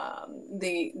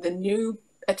the new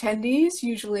attendees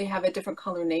usually have a different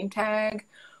color name tag,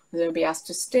 they'll be asked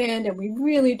to stand, and we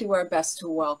really do our best to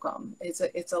welcome.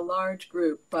 It's a large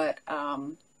group, but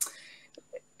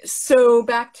so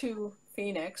back to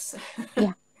Phoenix.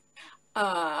 Yeah.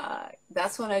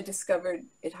 That's when I discovered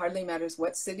it hardly matters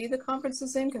what city the conference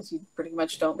is in, because you pretty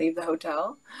much don't leave the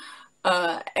hotel.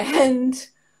 And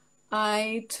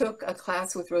I took a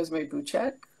class with Rosemary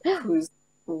Buchek, whose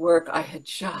work I had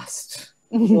just,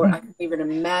 or I can't even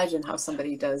imagine how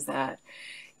somebody does that.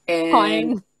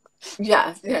 And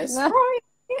yes,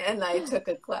 and I took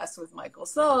a class with Michael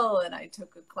Sull, and I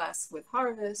took a class with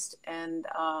Harvest, and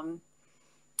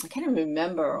I can't even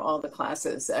remember all the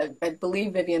classes. I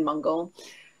believe Vivian Mungle,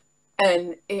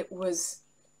 and it was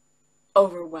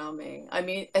overwhelming. I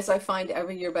mean, as I find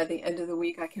every year, by the end of the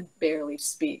week, I can barely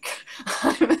speak.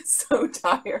 I'm so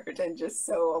tired and just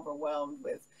so overwhelmed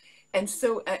with, and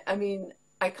so, I mean,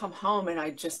 I come home and I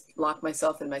just lock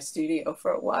myself in my studio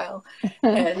for a while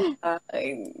and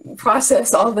I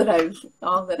process all that I've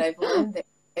learned there,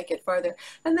 take it farther.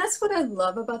 And that's what I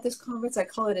love about this conference. I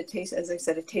call it a taste, as I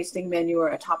said, a tasting menu or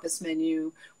a tapas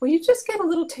menu, where you just get a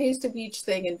little taste of each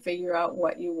thing and figure out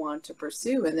what you want to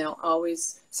pursue. And they'll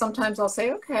always, sometimes I'll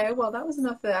say, okay, well, that was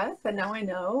enough of that, but now I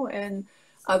know. And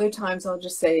other times I'll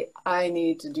just say, I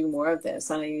need to do more of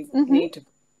this. I need to do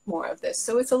more of this.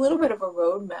 So it's a little bit of a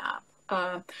roadmap.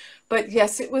 But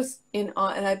yes, it was and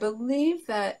I believe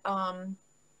that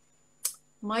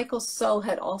Michael Sull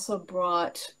had also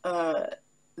brought a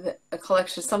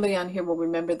collection. Somebody on here will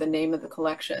remember the name of the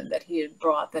collection that he had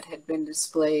brought that had been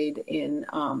displayed in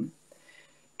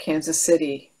Kansas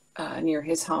City near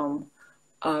his home,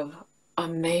 of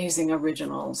amazing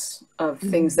originals of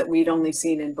things that we'd only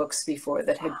seen in books before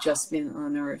that had just been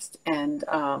unearthed. And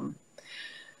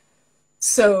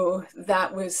so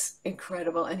that was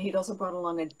incredible. And he'd also brought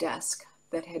along a desk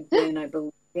that had been, I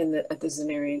believe, at the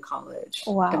Zenarian College.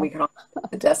 Wow. And we could all sit at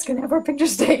the desk and have our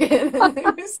pictures taken. And it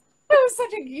was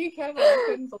such a geek heaven. I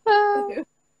couldn't believe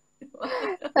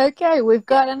it. Okay, we've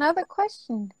got another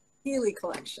question. Healy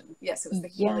collection. Yes, it was the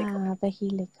Healy collection. Yeah, the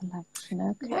Healy collection.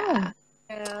 Okay.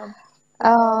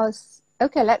 Yeah.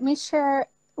 Okay, let me share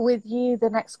with you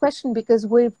the next question, because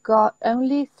we've got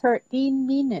only 13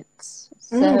 minutes.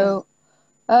 So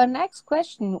next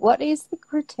question, what is the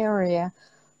criteria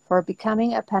for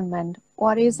becoming a penman?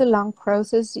 What is the long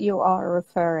process you are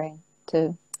referring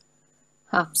to?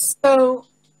 So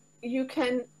you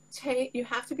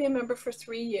have to be a member for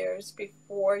 3 years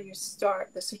before you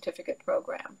start the certificate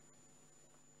program.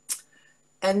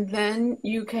 And then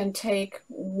you can take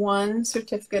one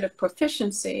certificate of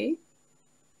proficiency.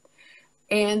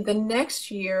 And the next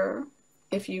year,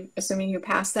 assuming you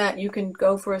pass that, you can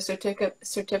go for a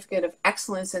certificate of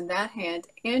excellence in that hand,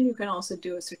 and you can also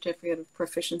do a certificate of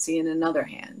proficiency in another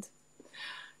hand.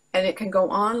 And it can go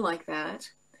on like that.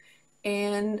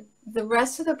 And the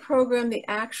rest of the program, the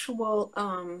actual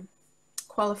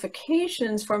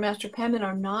qualifications for Master Penman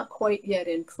are not quite yet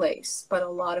in place, but a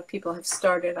lot of people have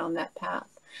started on that path.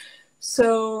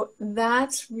 So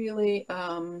that's really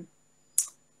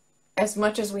as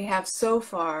much as we have so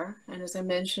far. And as I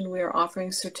mentioned, we are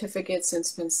offering certificates in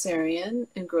Spencerian,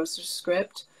 in Grosser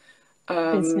Script,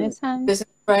 business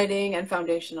writing, and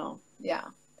foundational. Yeah.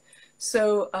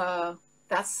 So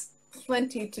that's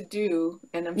plenty to do.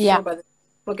 And I'm sure by the time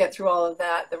we'll get through all of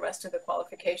that, the rest of the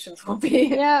qualifications will be.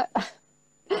 Yeah.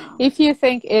 If you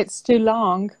think it's too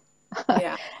long.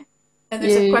 Yeah. And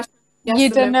there's a question. Yes, you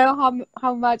don't know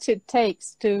how much it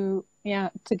takes to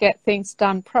get things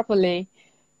done properly.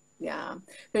 Yeah.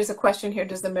 There's a question here.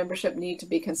 Does the membership need to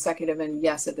be consecutive? And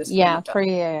yes, at this point. Yeah, 3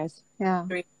 years. Yeah.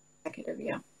 3 consecutive.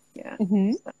 Yeah. Yeah.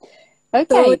 So, okay.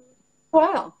 So,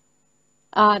 wow.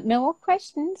 No more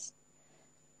questions.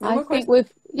 I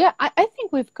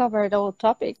think we've covered all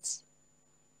topics,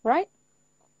 right?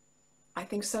 I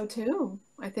think so too.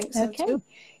 Too.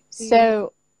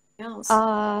 So,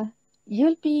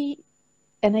 you'll be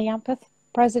an IAMPETH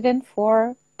president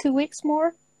for 2 weeks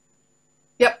more?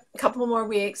 Yep, a couple more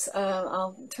weeks.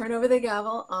 I'll turn over the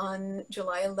gavel on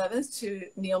July 11th to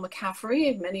Neil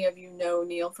McCaffrey. Many of you know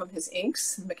Neil from his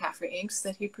inks, McCaffrey inks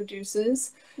that he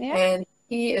produces. Yeah. And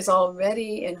he is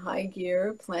already in high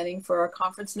gear planning for our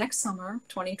conference next summer,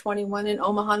 2021 in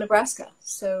Omaha, Nebraska.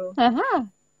 So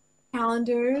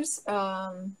calendars.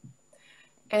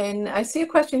 And I see a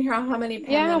question here on how many penmen.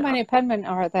 Yeah, how many penmen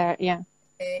are there? Yeah.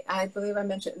 I believe I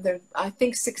mentioned there. I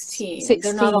think 16. 16.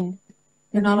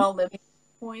 They're not all living at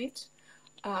this point.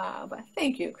 But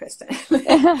thank you, Kristen.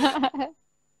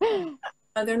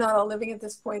 They're not all living at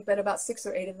this point, but about 6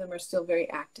 or 8 of them are still very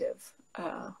active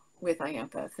with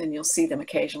IAMPETH, and you'll see them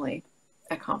occasionally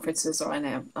at conferences or on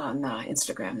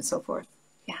Instagram and so forth.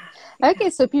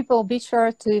 Okay, so people be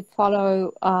sure to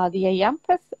follow the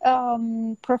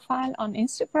IAMPETH profile on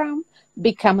Instagram,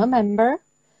 become a member,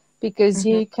 because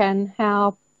you can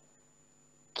help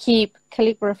keep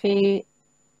calligraphy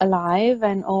alive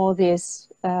and all this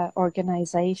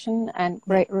organization and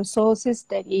great resources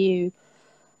that you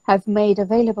have made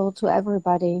available to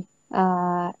everybody.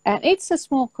 And it's a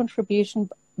small contribution,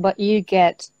 but you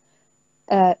get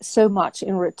so much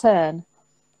in return.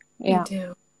 Yeah.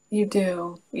 You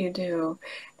do.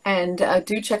 And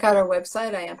do check out our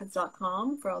website,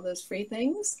 iampeth.com, for all those free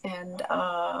things. And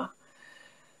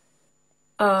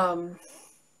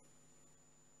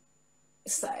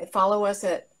follow us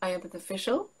at IAMPETH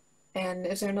Official. And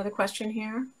is there another question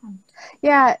here?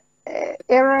 Yeah,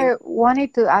 Era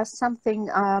wanted to ask something.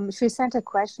 She sent a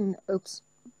question. Oops,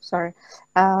 sorry.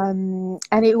 And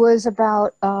it was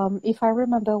about, if I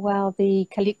remember well, the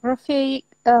calligraphy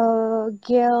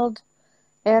guild.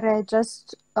 Era,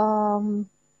 just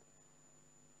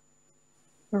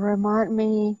remind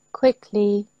me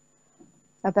quickly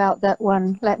about that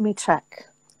one. Let me check,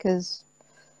 because,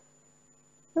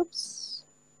 oops.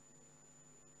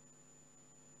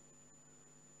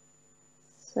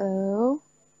 So,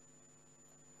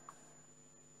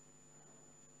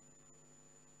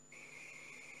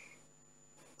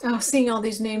 seeing all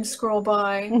these names scroll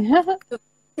by.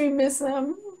 We miss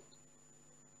them.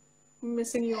 I'm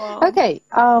missing you all. Okay.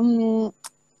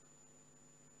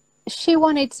 She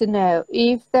wanted to know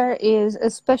if there is a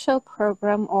special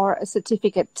program or a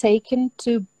certificate taken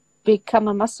to become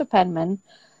a master penman,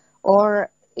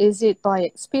 or is it by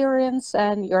experience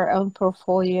and your own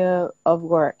portfolio of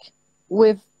work?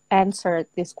 We've answered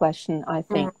this question, I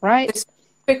think, right? It's a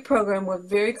big program with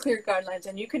very clear guidelines,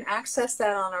 and you can access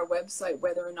that on our website,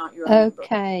 whether or not you're a member.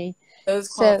 Okay. Those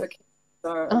qualifications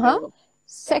are available.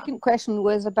 Second question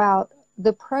was about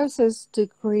the process to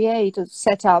create or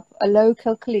set up a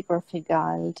local calligraphy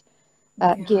guild.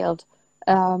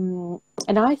 And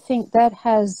I think that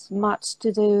has much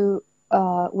to do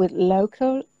with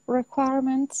local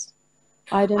requirements.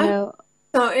 I don't know.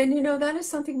 So, and that is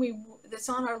something that's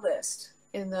on our list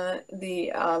in the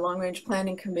Long Range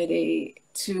Planning Committee,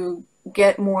 to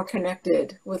get more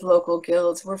connected with local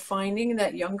guilds. We're finding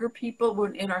that younger people,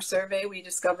 in our survey, we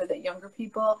discovered that younger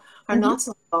people are not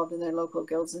so involved in their local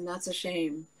guilds, and that's a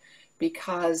shame,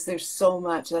 because there's so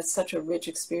much. That's such a rich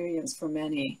experience for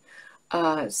many.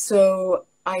 So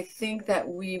I think that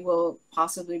we will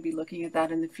possibly be looking at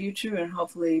that in the future, and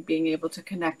hopefully being able to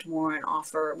connect more and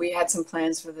offer. We had some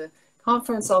plans for the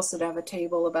conference also to have a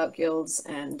table about guilds,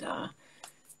 and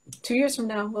 2 years from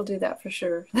now we'll do that for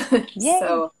sure.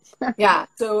 So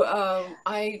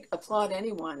I applaud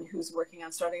anyone who's working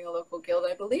on starting a local guild.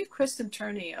 I believe Kristen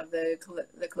Turney of the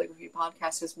Calligraphy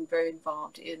Podcast has been very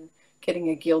involved in getting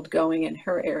a guild going in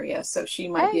her area, so she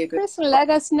might be a good. Kristen, let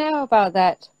us know about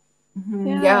that.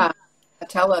 Yeah.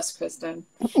 Tell us, Kristen.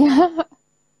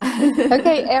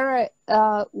 Okay, Era,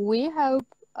 we hope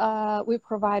we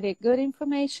provided good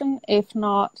information. If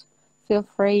not, feel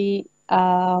free.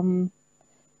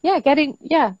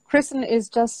 Kristen is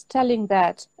just telling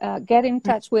that. Get in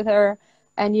touch with her,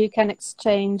 and you can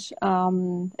exchange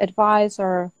advice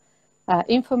or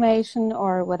information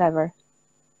or whatever.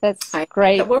 That's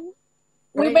great.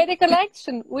 We made a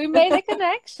connection.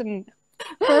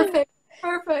 Perfect.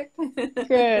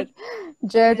 Good.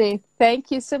 Jody,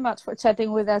 thank you so much for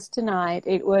chatting with us tonight.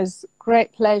 It was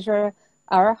great pleasure,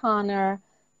 our honor.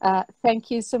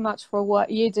 Thank you so much for what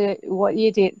you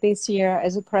did this year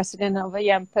as a president of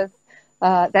IAMPETH.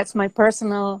 That's my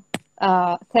personal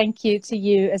thank you to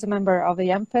you as a member of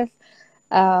IAMPETH.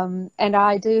 And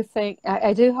I do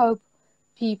hope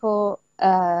people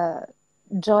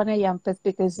join IAMPETH,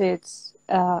 because it's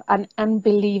an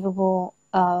unbelievable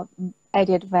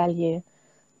added value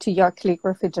to your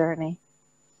calligraphy journey.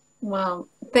 Well,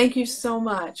 thank you so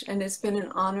much. And it's been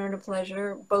an honor and a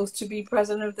pleasure both to be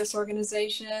president of this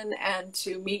organization and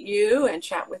to meet you and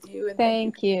chat with you. And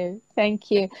thank you.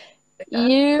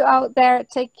 You out there,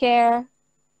 take care,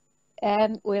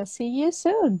 and we'll see you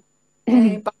soon.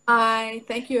 Okay, bye.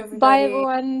 Thank you, everybody. Bye,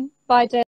 everyone. Bye, Jen.